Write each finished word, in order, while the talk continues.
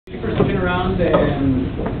around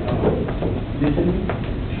and listening.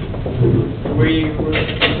 We're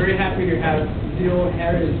very happy to have Zeal with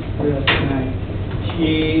us tonight.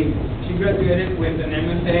 She graduated with an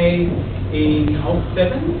MFA in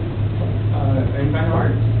 07 in fine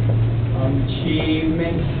art. She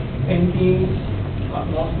makes paintings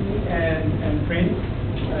mostly and prints.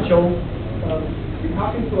 She'll be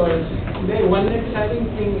talking to us today. One exciting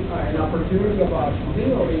thing, an opportunity about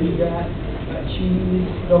Zeal is that she's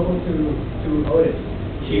local to Otis.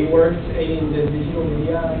 She works in the digital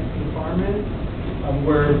media department,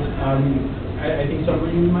 where I think some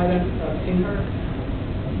of you might have seen her.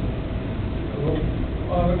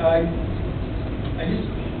 I just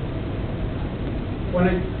want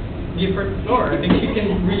to give her the floor. I think she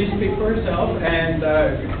can really speak for herself, and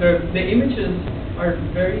the images are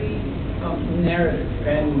very narrative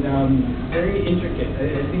and very intricate.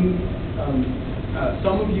 I think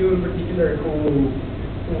some of you in particular who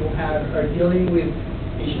are dealing with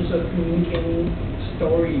issues of communicating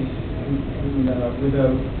stories and with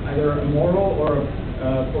either a moral or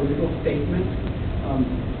a political statement,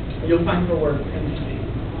 you'll find her work interesting.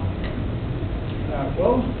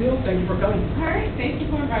 Well, Zeal, thank you for coming. All right, thank you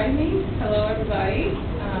for inviting me. Hello, everybody.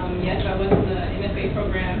 Yes, I was in the MFA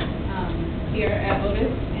program here at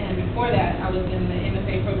Otis, and before that, I was in the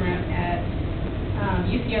MFA program at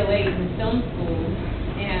UCLA in the film school,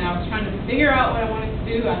 and I was trying to figure out what I wanted to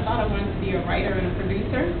do. I thought I wanted to be a writer and a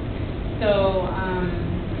producer, so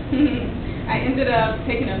I ended up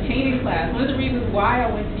taking a painting class. One of the reasons why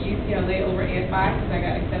I went to UCLA over AFI, because I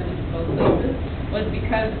got accepted to both places, was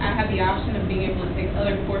because I had the option of being able to take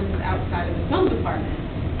other courses outside of the film department.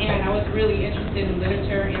 And I was really interested in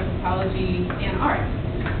literature, anthropology, and art.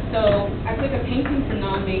 So I took a painting for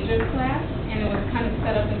non-majors class, and it was kind of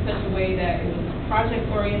set up in such a way that it was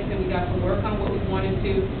project-oriented. We got to work on what we wanted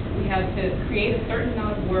to. We had to create a certain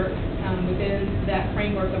amount of work within that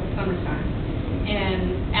framework of summertime.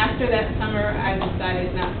 And after that summer, I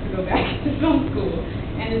decided not to go back to film school.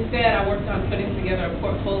 And instead, I worked on putting together a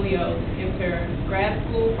portfolio to enter grad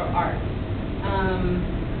school for art.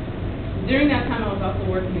 During that time, I was also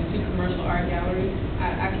working in 2 commercial art galleries.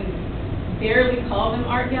 I can barely call them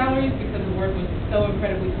art galleries because the work was so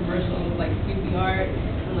incredibly commercial. It was like Snoopy art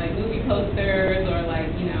and like movie posters or like,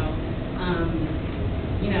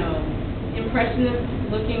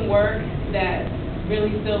 impressionist-looking work that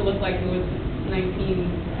really still looked like it was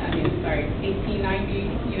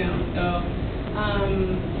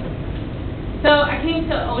 1890, So I came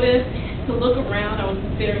to Otis to look around. I was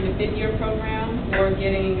considering the fifth-year program or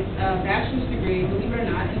getting a bachelor's degree, believe it or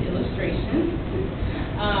not, in illustration,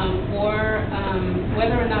 or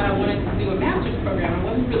whether or not I wanted to do a master's program. I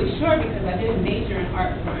wasn't really sure because I didn't major in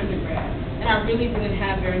art for undergrad, and I really didn't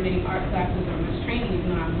have very many art classes or much training,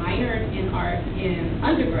 even though I minored in art in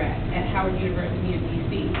undergrad at Howard University in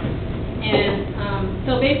D.C. And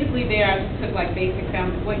so basically there I just took like basic,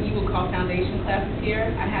 what you would call foundation classes here.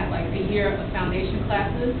 I had like a year of foundation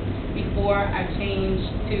classes before I changed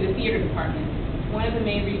to the theater department. One of the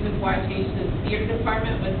main reasons why I changed to the theater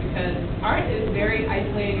department was because art is very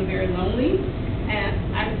isolating and very lonely.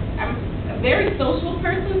 And I'm a very social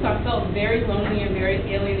person, so I felt very lonely and very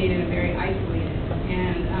alienated and very isolated.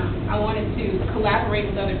 And I wanted to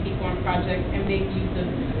collaborate with other people on projects and make use of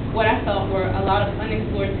what I felt were a lot of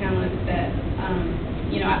unexplored talents that,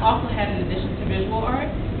 I also had in addition to visual art.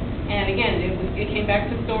 And again, it came back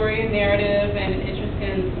to story and narrative and an interest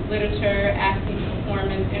in literature, acting,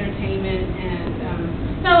 performance, entertainment.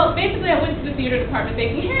 And so basically I went to the theater department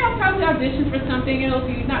thinking, hey, I'll probably audition for something. It'll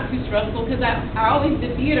be not too stressful because I always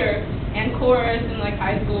did theater and chorus in like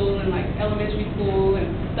high school and like elementary school and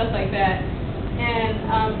stuff like that. And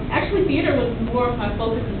actually theater was more of my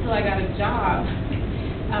focus until I got a job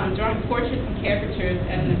drawing portraits and caricatures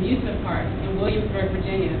at an amusement park in Williamsburg,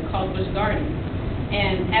 Virginia, called Busch Gardens.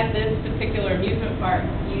 And at this particular amusement park,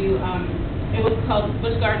 it was called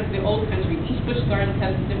Busch Gardens, the Old Country. Each Busch Gardens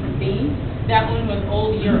has a different theme. That one was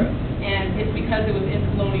Old Europe, and it's because it was in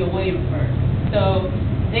colonial Williamsburg. So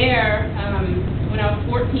there, when I was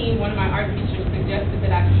 14, one of my art teachers suggested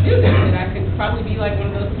that I could do this, that I could probably be like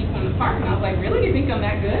one of those people in the park. And I was like, really? You think I'm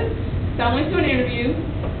that good? So I went to an interview.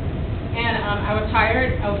 And I was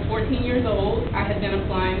hired. I was 14 years old. I had been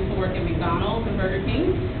applying to work at McDonald's and Burger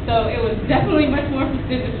King. So it was definitely much more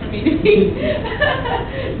prestigious for me to be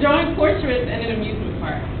drawing portraits at an amusement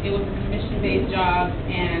park. It was a commission-based job,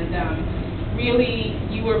 and really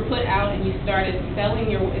you were put out and you started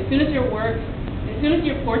selling as soon as your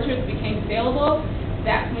portraits became saleable,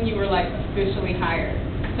 that's when you were like officially hired.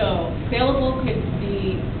 So saleable could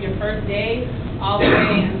be your first day all the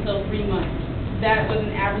way until 3 months. that was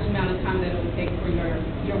an average amount of time that it would take for your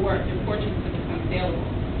work, your portraits to become saleable.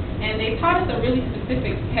 And they taught us a really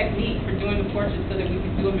specific technique for doing the portraits so that we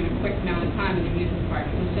could do them in a quick amount of time in the amusement park.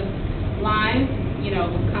 It was just lines,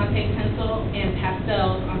 with Conte pencil and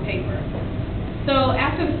pastels on paper. So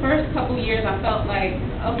after the first couple years, I felt like,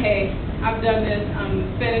 okay, I've done this,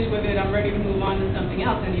 I'm finished with it, I'm ready to move on to something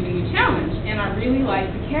else. I need a new challenge. And I really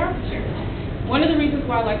liked the caricatures. One of the reasons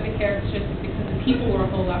why I liked the caricatures is because the people were a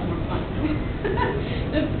whole lot more fun.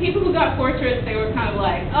 The people who got portraits, they were kind of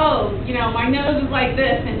like, oh, my nose is like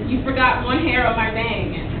this, and you forgot one hair on my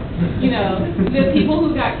bang. And, the people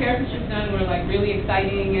who got caricatures done were like really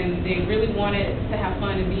exciting, and they really wanted to have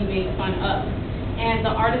fun and be made fun of. And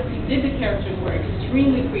the artists who did the characters were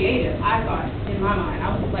extremely creative, I thought, in my mind.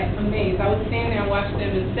 I was like amazed. I would stand there and watch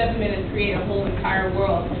them in 7 minutes create a whole entire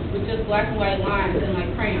world with just black and white lines and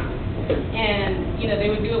like crayons. And, they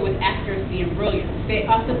would do it with accuracy and brilliance. They,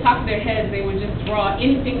 off the top of their heads, they would just draw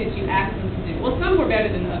anything that you asked them to do. Well, some were better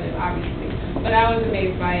than others, obviously, but I was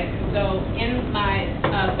amazed by it. And so in my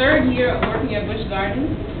third year of working at Busch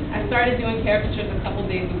Gardens, I started doing caricatures a couple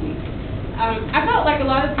days a week. I felt like a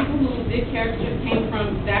lot of people who did caricatures came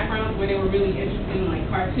from backgrounds where they were really interested in like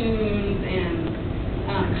cartoons and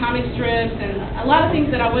comic strips and a lot of things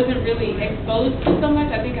that I wasn't really exposed to so much.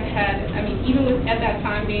 I think even with at that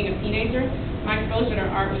time being a teenager, my exposure to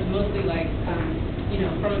art was mostly like,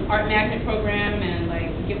 from an art magnet program and like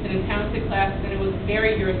gifted and talented classes, and it was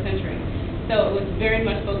very Eurocentric. So it was very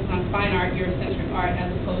much focused on fine art, Eurocentric art, as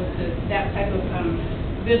opposed to that type of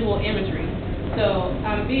visual imagery. So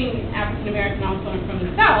being African American also from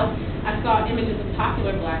the South, I saw images of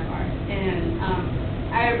popular black art, and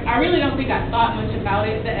I really don't think I thought much about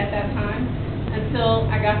it at that time until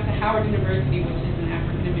I got to Howard University, which is an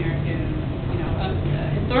African American,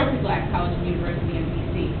 historically black college and university in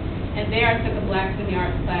D.C. And there I took a Blacks in the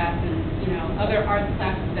Arts class and other arts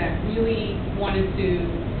classes that really wanted to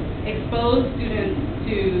expose students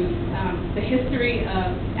to the history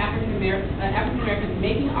of African Americans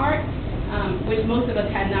making art, which most of us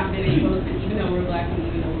had not been exposed to, even though we're black and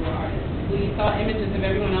even though we were artists. We saw images of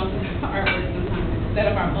everyone else's artwork sometimes instead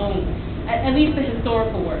of our own, at least the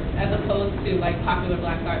historical works, as opposed to like popular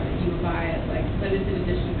black art that you would buy at like limited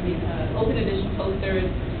edition, open edition posters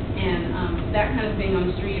and that kind of thing on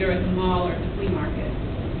the street or at the mall or at the flea market.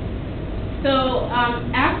 So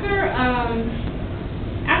after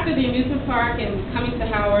the amusement park and coming to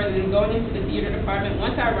Howard and then going into the theater department,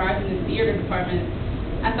 once I arrived in the theater department,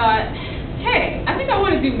 I thought, hey, I think I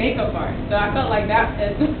want to do makeup art. So I felt like that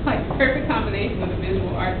is just like the perfect combination of the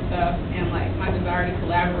visual art stuff and like my desire to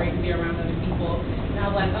collaborate and be around other people. And I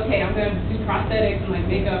was like, okay, I'm going to do prosthetics and like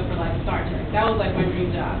makeup for like Star Trek. That was like my dream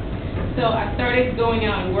job. So I started going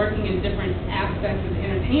out and working in different aspects of the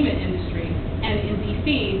entertainment industry. And in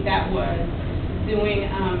DC, that was doing,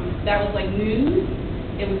 that was like news,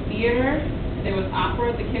 it was theater, there was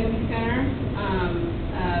opera at the Kennedy Center.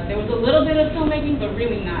 There was a little bit of filmmaking, but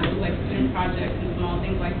really not. It was like student projects and small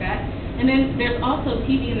things like that. And then there's also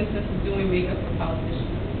TV in the sense of doing makeup for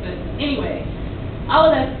politicians. But anyway,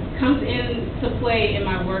 all of that comes into play in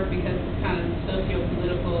my work because it's kind of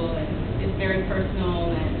socio-political and it's very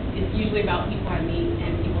personal and it's usually about people I meet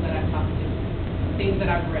and people that I talk to, things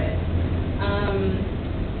that I've read.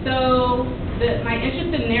 So my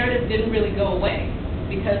interest in narrative didn't really go away.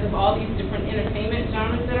 Because of all these different entertainment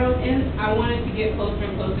genres that I was in, I wanted to get closer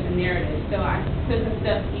and closer to narrative. So I took a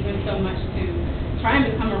step even so much to try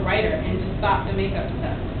and become a writer and just stop the makeup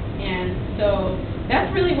stuff. And so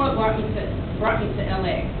that's really what brought me to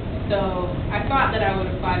LA. So I thought that I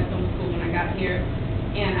would apply to film school when I got here,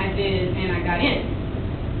 and I did, and I got in.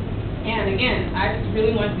 And again, I just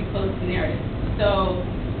really wanted to be close to narrative. So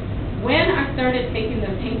when I started taking the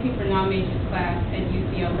Painting for Non-Majors class at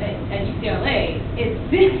UCLA, it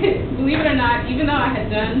did, believe it or not, even though I had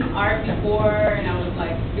done art before and I was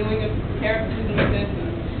like doing a characters and this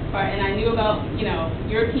and I knew about,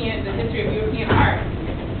 the history of European art,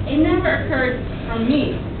 it never occurred for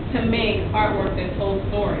me to make artwork that told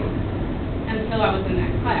stories until I was in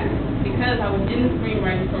that class. Because I was in the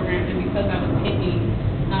screenwriting program and because I was taking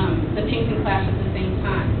the painting class at the same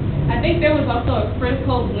time. I think there was also a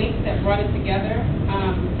critical link that brought it together.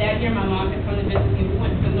 That year my mom had come to visit me. We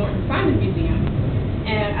went to the Norton Simon Museum.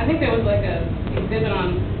 And I think there was like a exhibit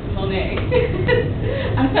on Monet.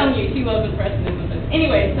 I'm telling you, she loves impressionism. But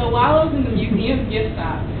anyway, so while I was in the museum gift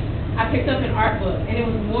shop, I picked up an art book, and it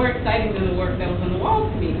was more exciting than the work that was on the walls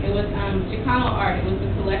to me. It was Chicano art. It was the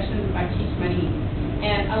collections by Cheech Marin.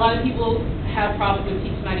 And a lot of people have problems with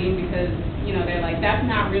Cheech Marin because, they're like, that's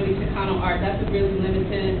not really Chicano art. That's a really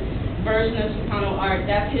limited version of Chicano art.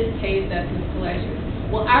 That's his taste. That's his collection.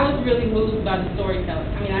 well, I was really moved by the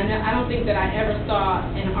storytelling. I mean, I don't think that I ever saw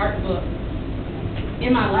an art book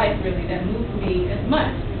in my life, really, that moved me as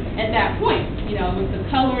much at that point, with the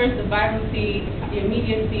colors, the vibrancy, the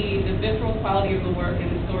immediacy, the visceral quality of the work,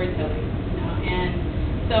 and the storytelling,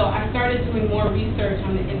 And so I started doing more research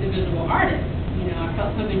on the individual artist. I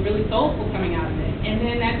felt something really soulful coming out of it. And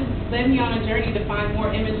then that just led me on a journey to find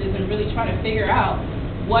more images and really try to figure out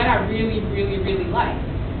what I really, really, really like.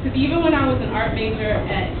 Because even when I was an art major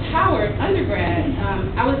at Howard undergrad,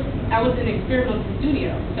 I was in experimental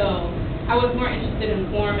studio. So I was more interested in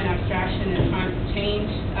form and abstraction and trying to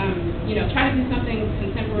change, try to do something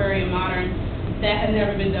contemporary and modern that had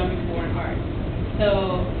never been done before in art.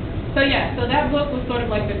 So that book was sort of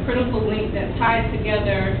like the critical link that tied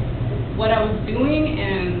together what I was doing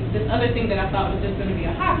and this other thing that I thought was just going to be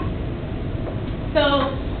a hobby.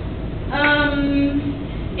 So,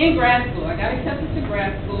 in grad school, I got accepted to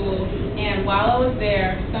grad school, and while I was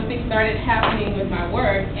there, something started happening with my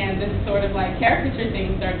work, and this sort of like caricature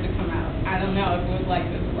thing started to come out. I don't know if it was like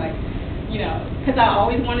this, because I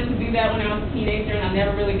always wanted to do that when I was a teenager, and I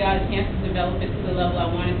never really got a chance to develop it to the level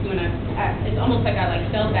I wanted to, and it's almost like I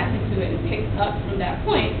fell back into it and picked up from that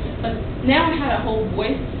point. But now I had a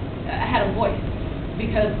voice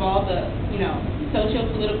because of all the,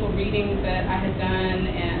 socio-political readings that I had done,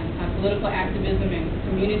 and political activism and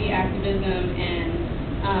community activism, and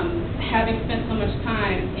having spent so much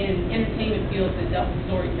time in entertainment fields that dealt with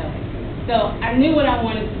storytelling. So I knew what I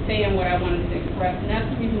wanted to say and what I wanted to express, and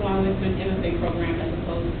that's the reason why I went to an MFA program as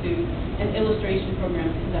opposed to an illustration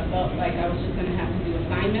program, because I felt like I was just going to have to do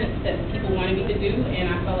assignments that people wanted me to do,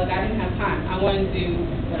 and I felt like I didn't have time. I wanted to do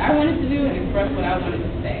what I wanted to do and express what I wanted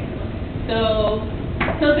to say. So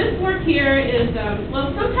this work here is,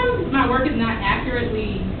 sometimes my work is not accurate to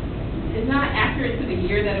the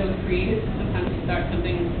year that it was created. Sometimes you start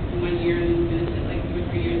something in 1 year and you finish it like 2 or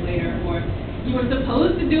 3 years later, or you were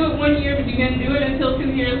supposed to do it 1 year, but you didn't do it until 2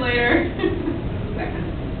 years later. That kind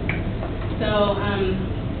of stuff. So,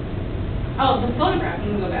 the photograph, I'm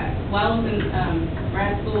going to go back. While I was in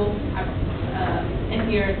grad school, and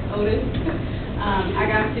here at Otis, I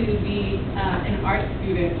got to be an art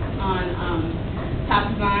student on Top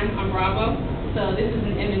Design on Bravo. So this is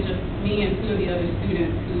an image of me and 2 of the other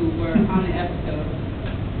students who were on the episode.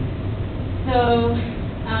 So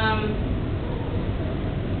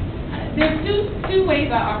there's two ways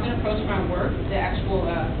I often approach my work: the actual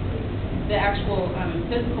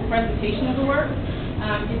physical presentation of the work.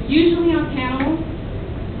 It's usually on panels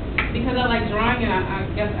because I like drawing, and I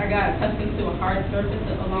guess I got accustomed to a hard surface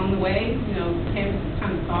along the way. Canvas is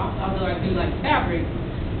kind of soft, although I do like fabric.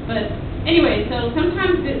 But anyway, so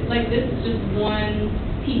sometimes this is just one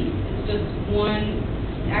piece. It's just one.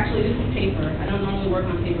 Actually, this is paper. I don't normally work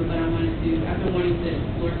on paper, but I've been wanting to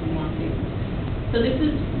explore some more on paper. So this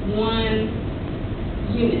is one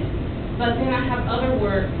unit. But then I have other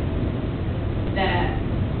work that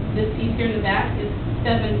this piece here in the back is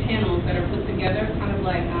 7 panels that are put together, kind of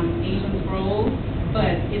like Asian scrolls,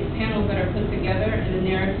 but it's panels that are put together, and the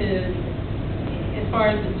narrative, as far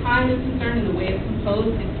as the time is concerned and the way it's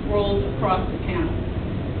composed, it scrolls across the panel.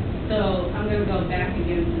 So I'm going to go back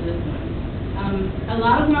again to this one. A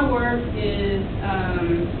lot of my work is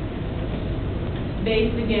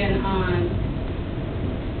based again on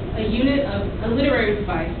a unit of a literary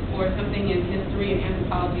device or something in history and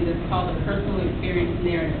anthropology that's called a personal experience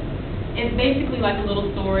narrative. It's basically like a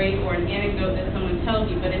little story or an anecdote that someone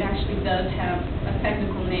tells you, but it actually does have a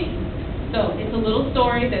technical name. So it's a little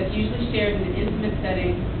story that's usually shared in an intimate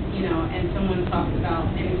setting, and someone talks about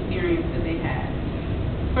an experience that they had.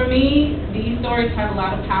 For me, these stories have a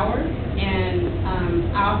lot of power, and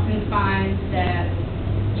I often find that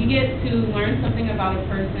you get to learn something about a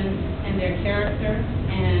person and their character,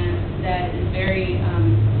 and that is very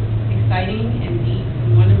exciting and deep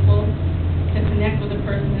and wonderful to connect with a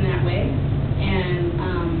person in that way.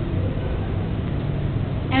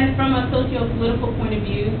 And from a socio-political point of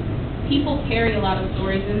view, people carry a lot of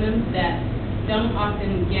stories in them that don't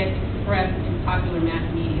often get expressed in popular mass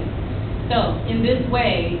media. So in this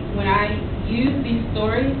way, when I use these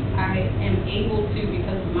stories, I am able to,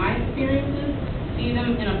 because of my experiences, see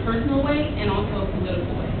them in a personal way and also a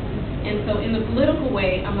political way. And so in the political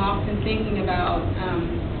way, I'm often thinking about,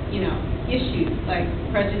 issues like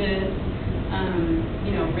prejudice,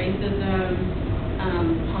 racism,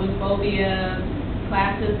 homophobia,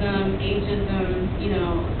 classism,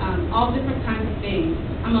 ageism, all different kinds of things.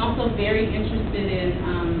 I'm also very interested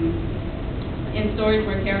in stories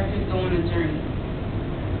where characters go on a journey.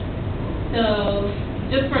 So,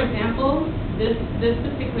 just for example, this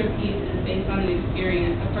particular piece is based on an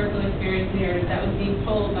experience, a personal experience narrative that was being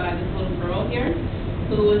told by this little girl here.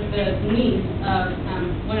 who was the niece of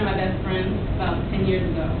one of my best friends about 10 years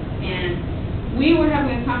ago. And we were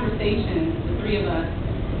having a conversation, the three of us.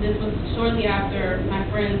 This was shortly after my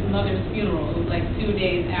friend's mother's funeral. It was like 2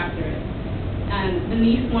 days after it. And the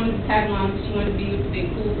niece wanted to tag along. She wanted to be with the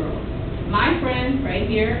big cool girl. My friend right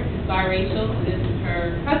here is biracial, and this is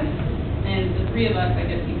her cousin. And the three of us, I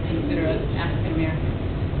guess you consider us African American.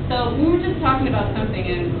 So we were just talking about something,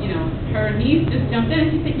 and her niece just jumped in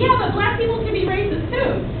and she said, "Yeah, but black people can be racist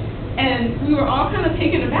too." And we were all kind of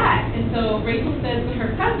taken aback. And so Rachel said to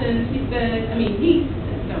her cousin, she said, niece,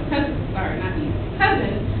 no, cousin, sorry, not niece,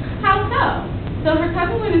 cousin, "How so?" So her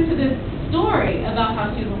cousin went into this story about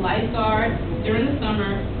how she was a lifeguard during the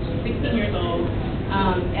summer. She's 16 years old.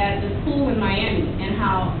 At this pool in Miami, and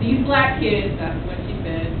how these black kids, that's what she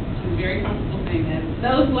said, she was very comfortable saying that,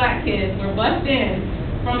 those black kids were bussed in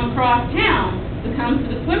from across town to come to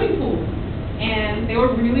the swimming pool. And they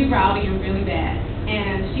were really rowdy and really bad.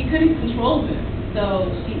 And she couldn't control them. So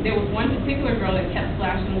there was one particular girl that kept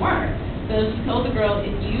splashing water. So she told the girl,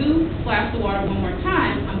 "If you splash the water one more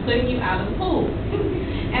time, I'm putting you out of the pool."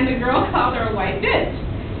 And the girl called her a white bitch.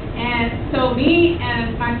 And so me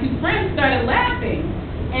and my two friends started laughing.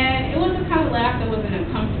 And it was the kind of laugh that was an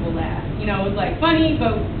uncomfortable laugh. It was like funny,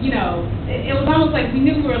 but, it was almost like we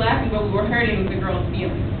knew we were laughing, but we were hurting the girl's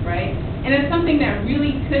feelings, right? And it's something that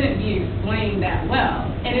really couldn't be explained that well.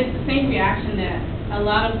 And it's the same reaction that a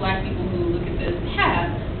lot of black people who look at this have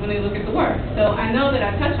when they look at the work. So I know that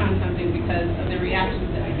I touch on something because of the reactions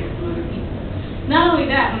that I get from other people. Not only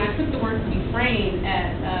that, when I took the work to be framed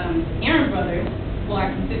at Aaron Brothers,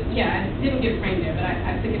 I didn't get framed there, but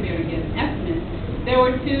I took it there to get an estimate. There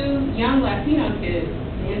were two young Latino kids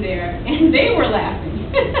in there, and they were laughing.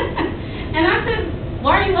 And I said,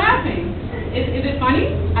 "Why are you laughing? Is it funny?"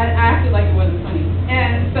 I acted like it wasn't funny.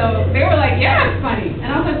 And so they were like, "Yeah, it's funny." And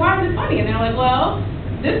I was like, "Why is it funny?" And they were like, "Well,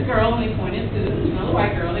 this girl," and they pointed to another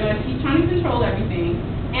white girl, they were like, "She's trying to control everything.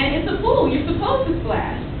 And it's a pool. You're supposed to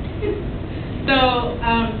splash." So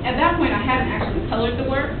at that point, I hadn't actually colored the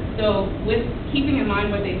work. So with keeping in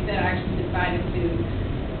mind what they said, I actually decided to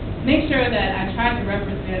make sure that I tried to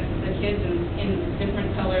represent the kids in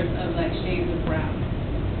different colors of like shades of brown,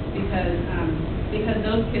 because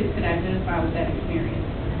those kids could identify with that experience.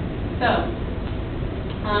 So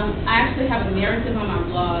I actually have a narrative on my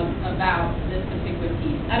blog about this particular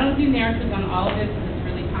piece. I don't do narratives on all of it because it's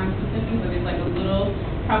really time consuming, but it's like a little,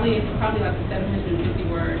 probably like a 750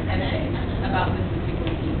 word essay about this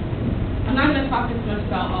particular piece. I'm not going to talk as much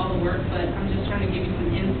about all the work, but I'm just trying to give you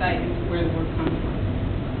some insight into where the work comes from.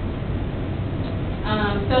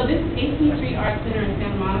 So this is 18th Street Art Center in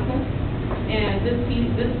Santa Monica, and this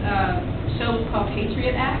show is called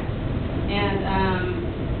Patriot Act, and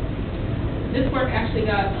this work actually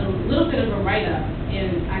got a little bit of a write-up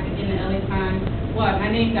in the LA Times. Well, my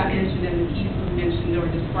name got mentioned and the piece was mentioned or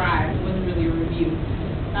described. It wasn't really a review.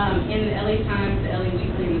 In the LA Times, the LA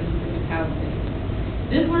Weekly, and the Pacific Palisades.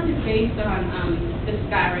 This work is based on this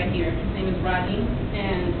guy right here. His name is Rodney,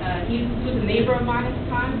 and he was a neighbor of mine at the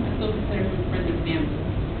time. I still consider him a friend of the family.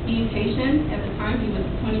 He's Haitian. At the time, he was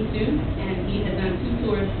 22, and he had done 2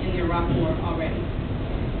 tours in the Iraq War already.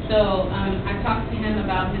 So I talked to him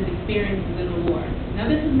about his experiences in the war.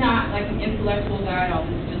 Now, this is not like an intellectual guy at all.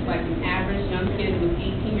 This is just like an average young kid who was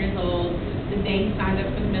 18 years old the day he signed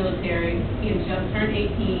up for the military. He had just turned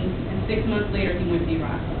 18, and 6 months later, he went to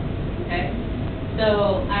Iraq. Okay?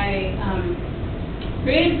 So I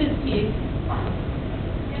created this piece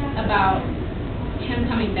about him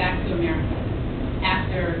coming back to America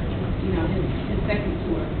after, his second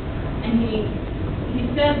tour. And he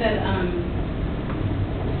said that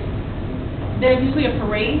there's usually a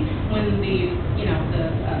parade when the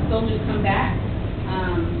soldiers come back,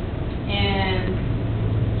 and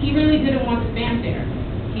he really didn't want the fanfare.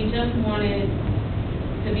 He just wanted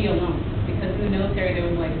to be alone, because in the military there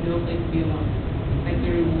was like no place to be alone, like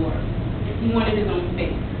during the war. He wanted his own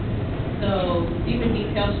space. So these are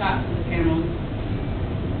detailed shots of the panels.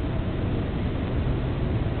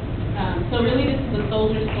 So really this is the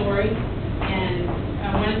soldier's story, and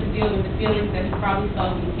I wanted to deal with the feelings that he probably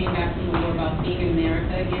felt when he came back from the war about being in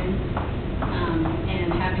America again, and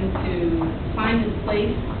having to find his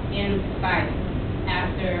place in society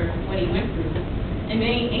after what he went through. In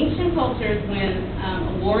many ancient cultures, when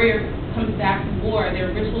a warrior comes back from war, there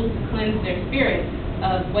are rituals to cleanse their spirit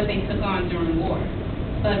of what they took on during war.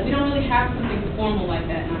 But we don't really have something formal like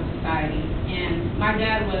that in our society. And my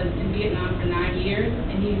dad was in Vietnam for 9 years,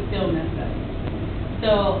 and he's still messed up.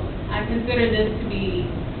 So I consider this to be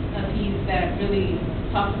a piece that really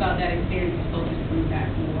talks about that experience of soldiers coming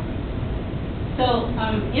back from war. So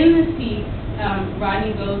in this piece,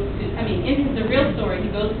 Rodney goes to, in the real story, he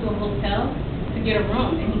goes to a hotel to get a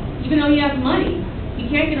room. And even though he has money, he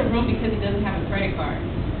can't get a room because he doesn't have a credit card.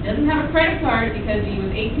 He doesn't have a credit card because he was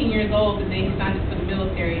 18 years old the day he signed up for the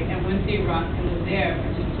military and went to Iraq and was there for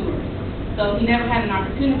 2 tours. So he never had an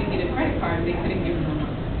opportunity to get a credit card. They couldn't give him a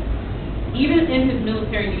room, even in his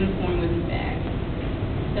military uniform with his bag.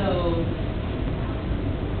 So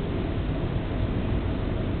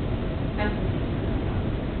that's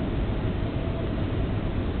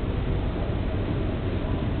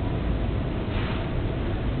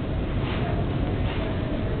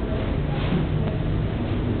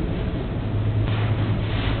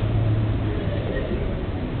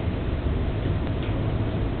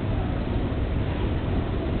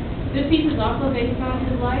this piece is also based on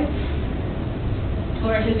his life,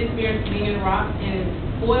 or his experience being in Iraq, and it's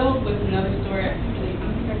foiled with another story. I think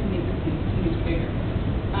I can make this too much bigger.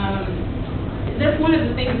 That's one of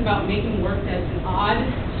the things about making work that's an odd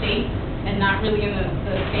shape and not really in the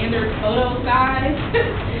standard photo size.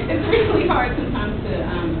 It's really hard sometimes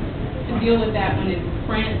to deal with that when it's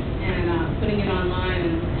print and putting it online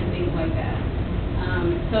and things like that.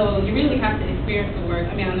 So you really have to experience the work.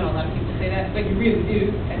 I know a lot of people say that, but you really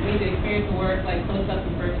do. You need to experience the work like close up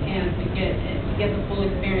and first hand to get the full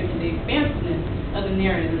experience of the expansiveness of the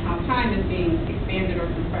narrative and how time is being expanded or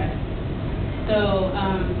compressed.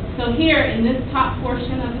 So here in this top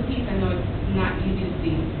portion of the piece, I know it's not easy to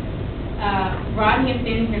see. Rodney is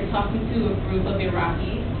standing here talking to a group of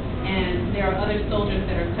Iraqis, and there are other soldiers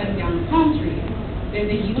that are cutting down the palm trees. There's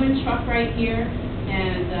a UN truck right here,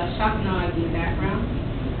 and Shakana is in the background.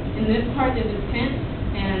 In this part, there's a tent,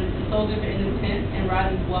 and the soldiers are in the tent, and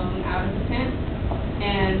Rodney's walking out of the tent.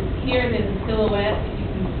 And here, there's a silhouette. If you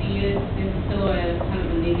can see it, there's a silhouette of kind of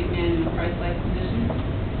a naked man in a Christ-like position,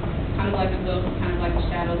 kind of like a ghost, kind of like a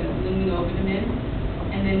shadow that's looming over the men.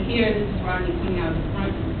 And then here, this is Rodney coming out of the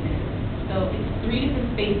front of the tent. So it's 3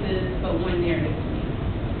 different spaces, but one narrative to me.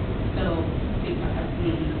 So,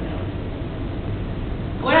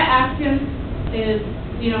 what I asked him is,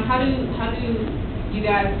 how do you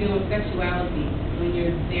guys deal with sexuality when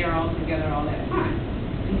you're there all together all that time?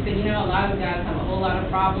 And he said, a lot of guys have a whole lot of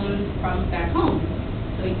problems back home.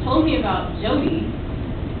 So he told me about Jody,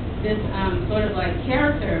 this sort of like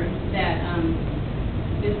character that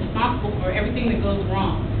is responsible for everything that goes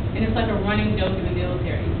wrong. And it's like a running joke in the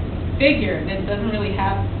military. Figure that doesn't really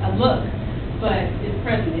have a look, but is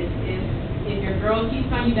present. If your girl cheats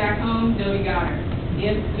on you back home, Jody got her.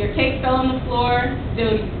 If your cake fell on the floor,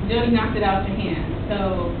 Jody knocked it out your hand.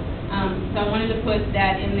 So I wanted to put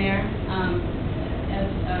that in there as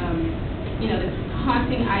this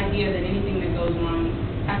haunting idea that anything that goes wrong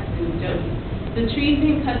has to do with Jody. The trees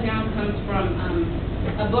being cut down comes from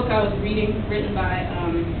a book I was reading, written by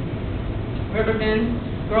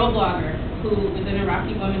Riverbend, girl blogger, who was an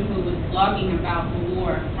Iraqi woman who was blogging about the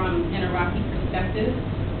war from an Iraqi perspective.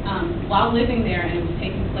 While living there, and it was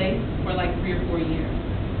taking place for like 3 or 4 years.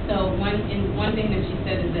 So one thing that she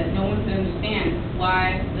said is that no one could understand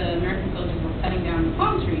why the American soldiers were cutting down the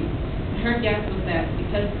palm trees. And her guess was that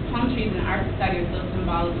because palm trees in our society are so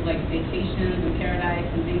symbolic of like vacations and paradise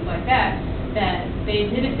and things like that, that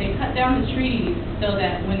they cut down the trees so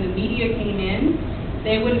that when the media came in,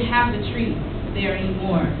 they wouldn't have the trees there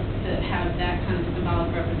anymore to have that kind of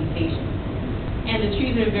symbolic representation. And the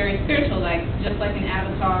trees are very spiritual, just like an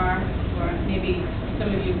avatar, or maybe some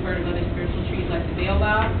of you have heard of other spiritual trees like the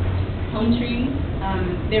baobab, home trees.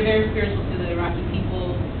 They're very spiritual to the Iraqi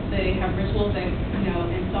people. They have rituals and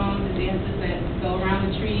songs and dances that go around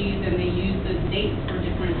the trees, and they use the dates for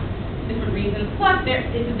different reasons. Plus,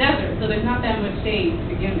 it's a desert, so there's not that much shade to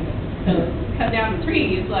begin with. So cut down the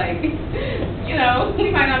tree, it's like, we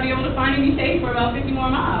might not be able to find any shade for about 50 more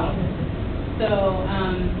miles. So,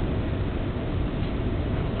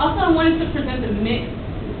 also, I wanted to present the mix,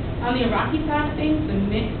 on the Iraqi side of things, the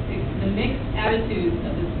mixed attitudes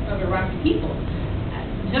of Iraqi people.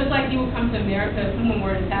 Just like you would come to America, if someone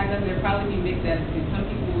were to attack us, there'd probably be mixed attitudes. Some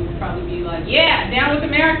people would probably be like, yeah, down with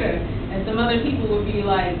America. And some other people would be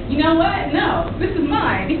like, you know what? No, this is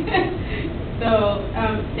mine. So,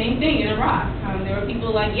 same thing in Iraq. There were people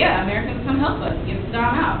like, yeah, Americans come help us, get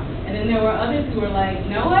Saddam out. And then there were others who were like, you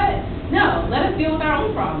know what? No, let us deal with our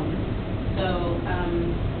own problems. So,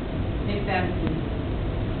 mixed attitudes.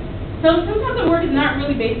 So sometimes the work is not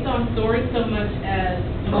really based on stories so much as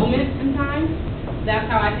moments in time. That's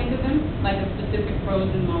how I think of them, like a specific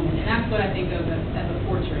frozen moment. And that's what I think of as a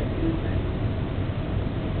portrait in a sense.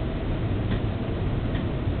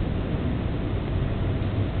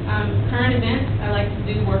 Current events. I like to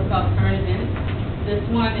do work about current events. This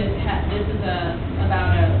one is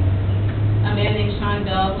about a a man named Sean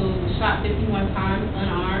Bell who was shot 51 times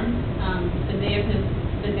unarmed.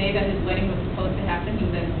 The day that his wedding was supposed to happen, he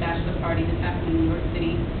was at his bachelor party. This happened in New York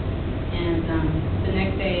City. And the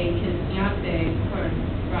next day, his fiancée, or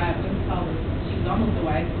bride, what do you call it? She was almost a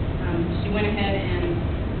wife. She went ahead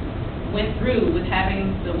and went through with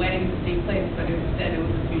having the wedding take place, but instead it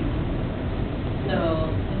was a funeral. So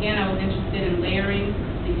again, I was interested in layering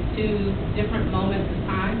these two different moments of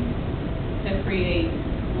time to create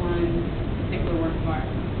one particular work of art.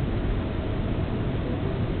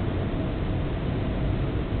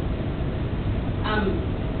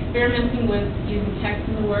 Experimenting with using text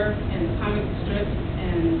in the work and comic strips,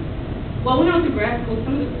 and well, when I was in grad school,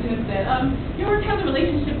 some of the students said, your work has a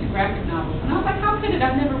relationship to graphic novels. And I was like, how could it?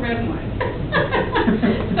 I've never read one.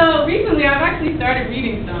 So recently I've actually started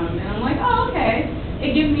reading some, and I'm like, oh, okay.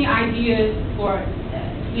 It gives me ideas for,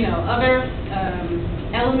 other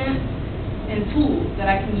elements and tools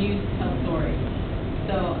that I can use to tell stories.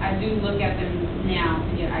 So I do look at them now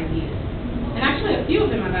to get ideas. And actually, a few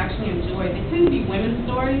of them I've actually enjoyed. They tend to be women's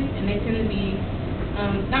stories, and they tend to be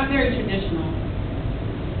not very traditional.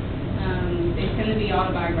 They tend to be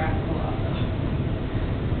autobiographical also.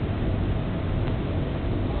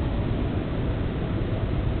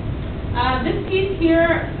 This piece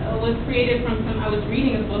here was created from I was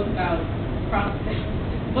reading a book about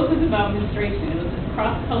menstruation. It was a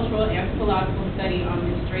cross-cultural anthropological study on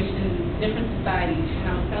menstruation in different societies. And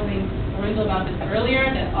I was telling Lorenzo about this earlier,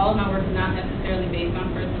 that all of my work is not necessarily based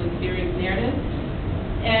on personal experience narrative.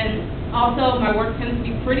 And also, my work tends to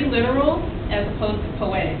be pretty literal as opposed to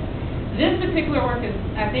poetic. This particular work is,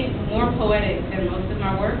 I think, more poetic than most of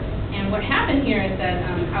my work. And what happened here is that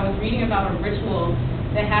I was reading about a ritual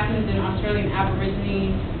that happens in Australian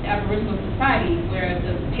Aboriginal society, where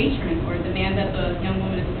the patron, or the man that the young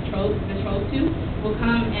woman is betrothed to, will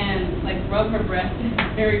come and rub her breast in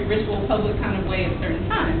a very ritual, public kind of way at certain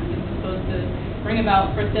times. It's supposed to bring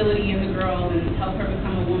about fertility in the girl and help her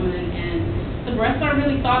become a woman. And the breasts aren't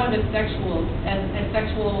really thought of as sexual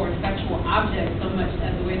or sexual objects so much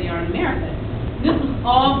as the way they are in America. This was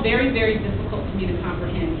all very, very difficult for me to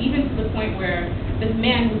comprehend, even to the point where this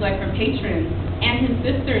man who's like her patron, and his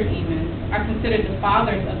sisters even, are considered the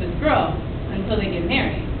fathers of this girl until they get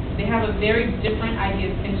married. They have a very different idea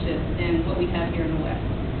of kinship than what we have here in the West.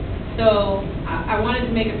 So I wanted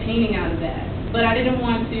to make a painting out of that, but I didn't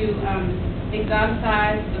want to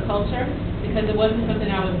exoticize the culture because it wasn't something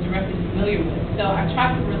I was directly familiar with. So I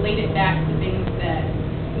tried to relate it back to things that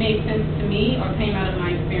made sense to me or came out of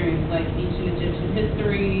my experience, like ancient Egyptian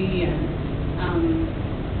history and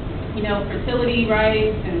fertility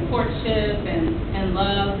rites and courtship and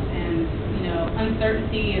love and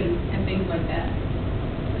uncertainty and things like that.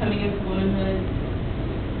 Coming into womanhood.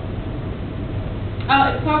 Oh,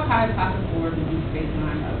 it's called Kai's Classic Board in Deep Space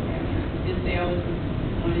Nine, by the way. I did say I always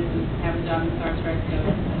wanted to have a job in Star Trek, so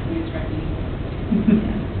I'm a Trekkie.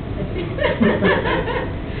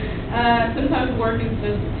 Sometimes work is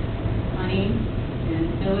just funny and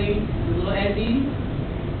silly and a little edgy.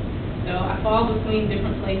 So I fall between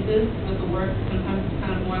different places with the work. Sometimes it's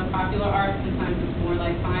kind of more popular art, sometimes it's more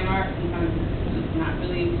like fine art, sometimes it's just not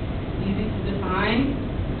really easy to define.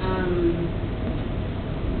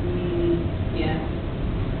 Yeah.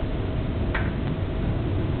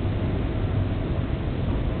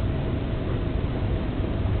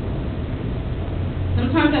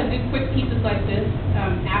 Sometimes I do quick pieces like this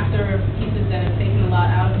after pieces that have taken a lot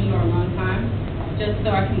out of me or a long time, just so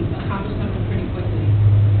I can accomplish something pretty quickly.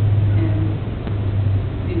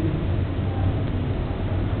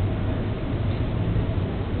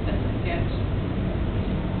 That's a sketch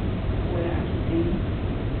for the actual thing.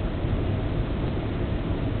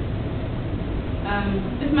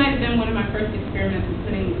 This might have been one of my first experiments with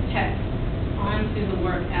putting text onto the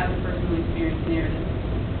work as a personal experience narrative.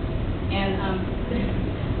 And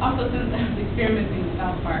also since I was experimenting with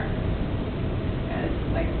South Park as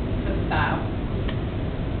for the style.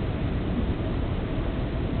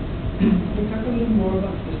 Can you talk a little more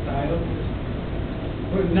about the style?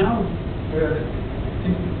 Well, now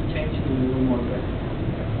things are changing a little more, but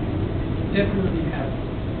definitely have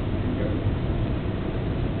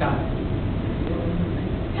style.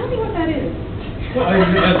 Tell me what that is. Well,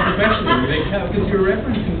 professionally, they have, because you're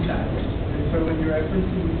referencing styles. And so when you're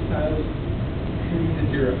referencing styles, it means that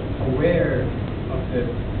you're aware of the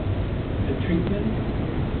treatment.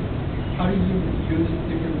 How do you use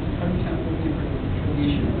how do you sample different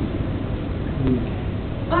traditions?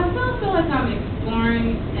 Well, I still feel like I'm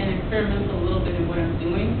exploring and experimental a little bit in what I'm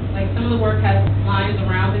doing. Like some of the work has lines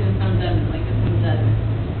around it and some doesn't, like this one doesn't.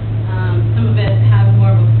 Some of it has more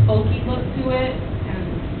of a folky look to it, and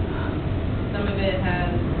some of it has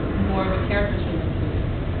more of a character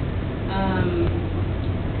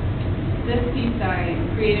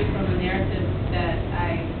created from a narrative that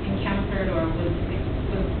I encountered or was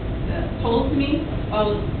told to me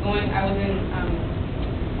while I was in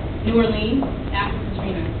New Orleans after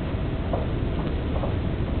Katrina.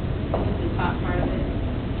 This is the top part of it.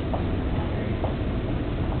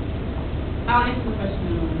 I'll answer the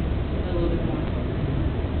question in a little bit more.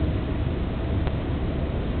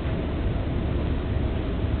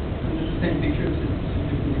 Same picture, it's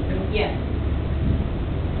different detail? Yes.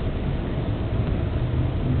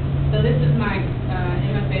 So this is my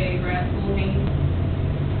MFA grad school hanging.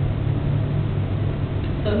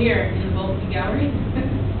 So here in the Volsky Gallery.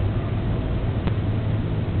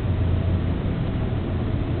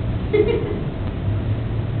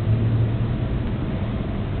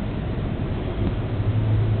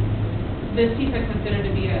 This piece I consider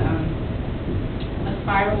to be a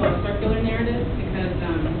spiral or a circular narrative because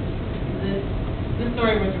this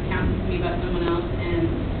story was recounted to me by someone else, and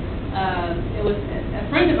it was a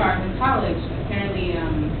friend of ours in college. Apparently,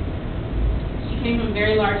 she came from a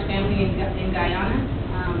very large family in Guyana,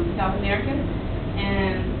 South America,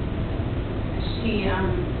 and she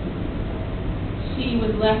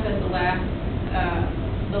was left as the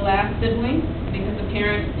last sibling because the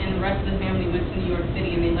parents and the rest of the family went to New York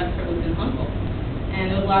City, and they left her with an uncle.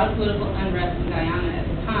 And there was a lot of political unrest in Guyana at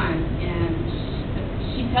the time, and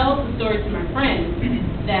she tells the story to my friend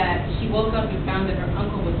that she woke up and found that her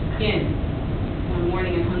uncle was skinned one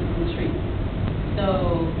morning and hung from the tree.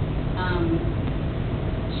 So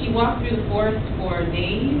she walked through the forest for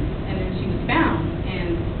days, and then she was found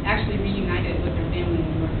and actually reunited with her family in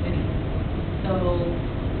New York City. So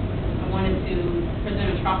I wanted to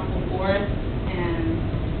present a tropical forest and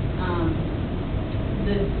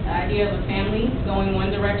this idea of a family going one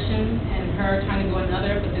direction and her trying to go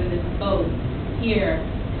another, but then this boat here,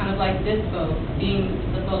 kind of like this boat, being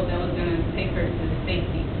the boat that was going to take her to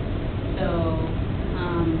safety. So,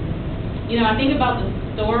 I think about the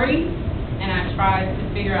story, and I try to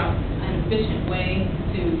figure out an efficient way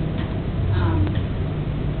to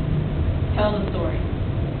tell the story.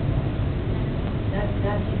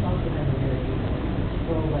 That piece also has a very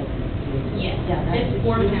scroll-like situation. Yes, Yeah, it's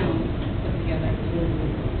 4 panels put together.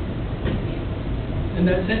 And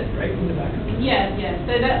that's it, right, in the back of it? Yes, yes.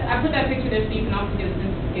 So I put that picture there so you can also get a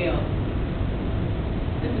sense of scale.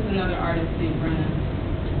 This is another artist named Brenna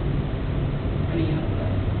Young.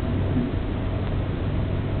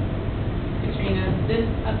 Katrina. This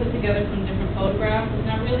I put together from different photographs. It's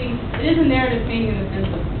not really, it is a narrative painting in the sense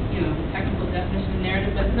of, technical definition of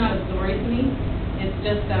narrative, but it's not a story to me. It's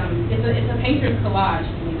just, it's a painter's collage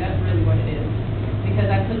to me. That's really what it is. Because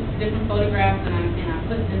I took different photographs and I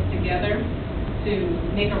put this together to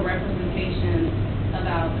make a representation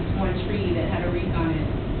about the torn tree that had a wreath on it,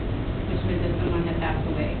 which meant that someone had passed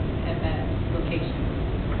away at that location.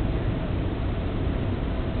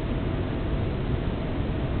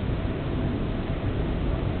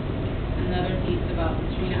 Another piece about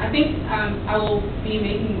Katrina. I think I will be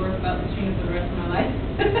making work about Katrina for the rest of my life.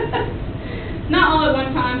 Not all at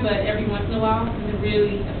one time, but every once in a while, because it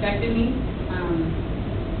really affected me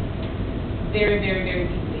very, very, very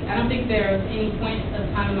deeply. I don't think there was any point of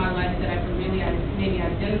time in my life that I could really maybe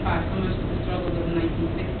identify so much with the struggles of the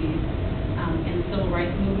 1960s and the civil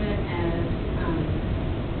rights movement as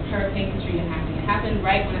Hurricane Katrina happened. It happened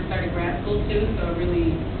right when I started grad school too, so it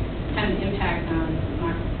really had an impact on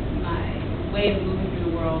my way of moving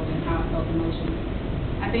through the world and how I felt emotionally.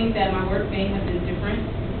 I think that my work may have been different,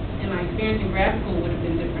 and my experience in grad school would have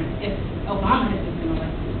been different if Obama had just been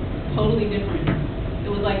elected. Totally different.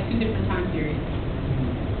 It was like 2 different time periods.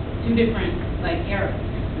 2 different, eras.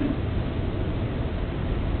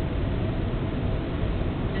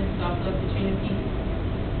 This is also a Katrina piece.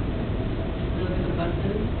 Look at the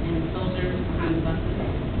buses and soldiers behind the buses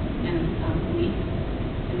and police.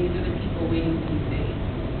 And these are the people waiting to be saved.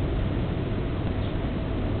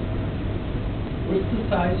 What's the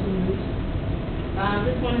size of this?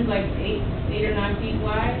 This one is like 8 or 9 feet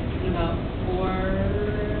wide and about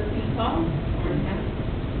 4 feet tall.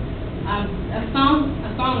 A song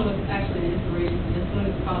was actually an inspiration for this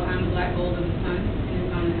one. It's called I'm the Black Gold of the Sun, and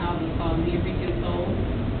it's on an album called Puerto Rican Soul.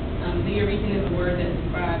 Puerto Rican is a word that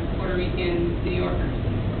describes Puerto Rican New Yorkers.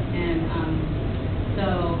 And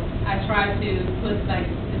so I tried to put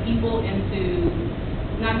the people into,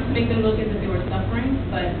 not just make them look as if they were suffering,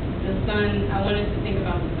 but the sun, I wanted to think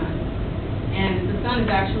about the sun. And the sun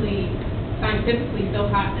is actually scientifically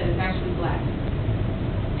so hot that it's actually black.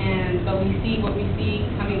 But what we see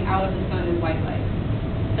coming out of the sun is white light.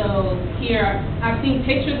 So here, I've seen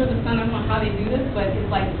pictures of the sun. I don't know how they do this, but it's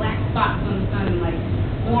like black spots on the sun, and like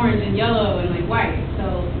orange and yellow and like white.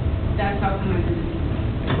 So that's how come I did this.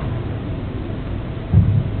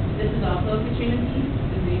 is also a Katrina piece.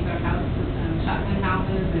 These are houses, shotgun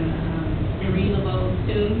houses, and Marie Laveau's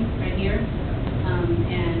tomb right here,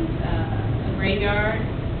 and a graveyard.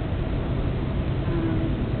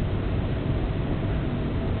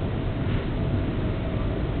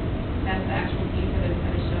 That's the actual piece that it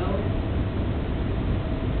shows.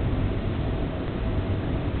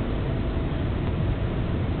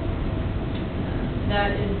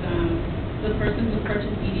 That is the person who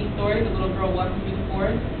purchased Dee Dee's story, the little girl walking through the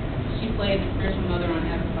forest. She played the spiritual mother on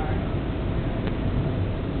Avatar.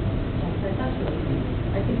 Yes, that's really good.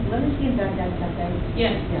 I think, let me see in Baghdad Cafe.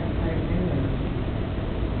 Yes. Yeah, I remember.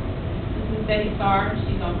 This is Betty Starr.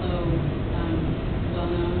 She's also a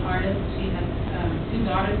well-known artist. She has 2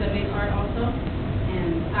 daughters that make art also,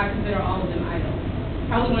 and I consider all of them idols.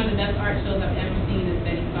 Probably one of the best art shows I've ever seen is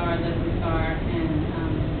Betty Starr, Leslie Starr, and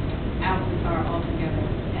Alvin Starr all together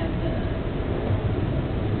at the,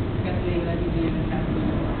 I forgot the name of that museum in Pasadena.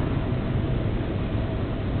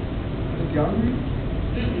 The gallery?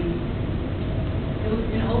 It was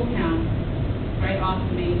in Old Town, right off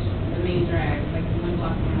the main drag, like 1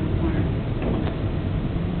 block around the corner.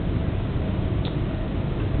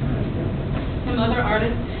 Some other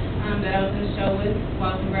artists that I was in the show with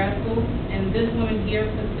while I was in grad school, and this woman here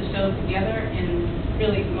puts the show together and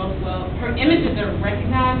really most well. Her images are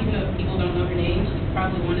recognized, even though people don't know her name. She's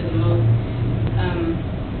probably one of the most,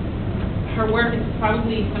 her work is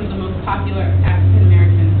probably some of the most popular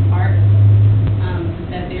African-American art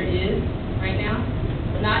that there is right now.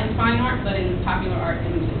 But not in fine art, but in popular art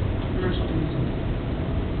images, commercial images.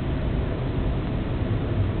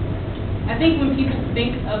 I think when people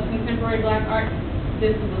think of contemporary black art,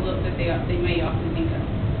 this is the look that they may often think of.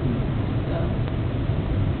 So,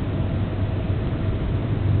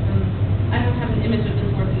 I don't have an image of this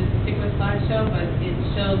work in this particular slideshow, but it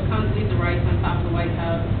shows Condoleezza Rice on top of the White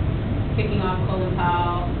House, kicking off Colin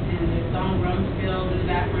Powell, and there's Donald Rumsfeld in the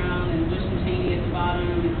background, and Bush and Cheney at the bottom,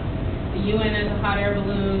 and the UN as a hot air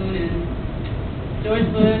balloon, and George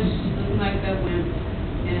Bush looking like that wimp,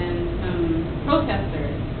 and some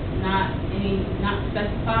protesters, not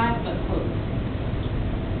specified, but close.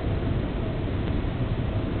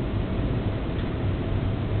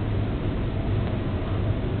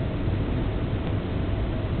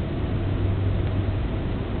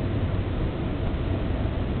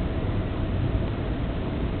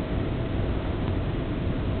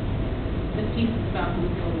 This piece is about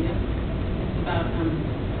homophobia. It's about a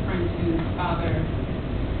friend whose father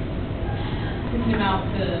took him out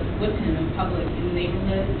to whip him in public in the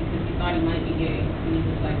neighborhood because he thought he might be gay when he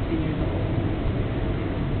was like 10 years old.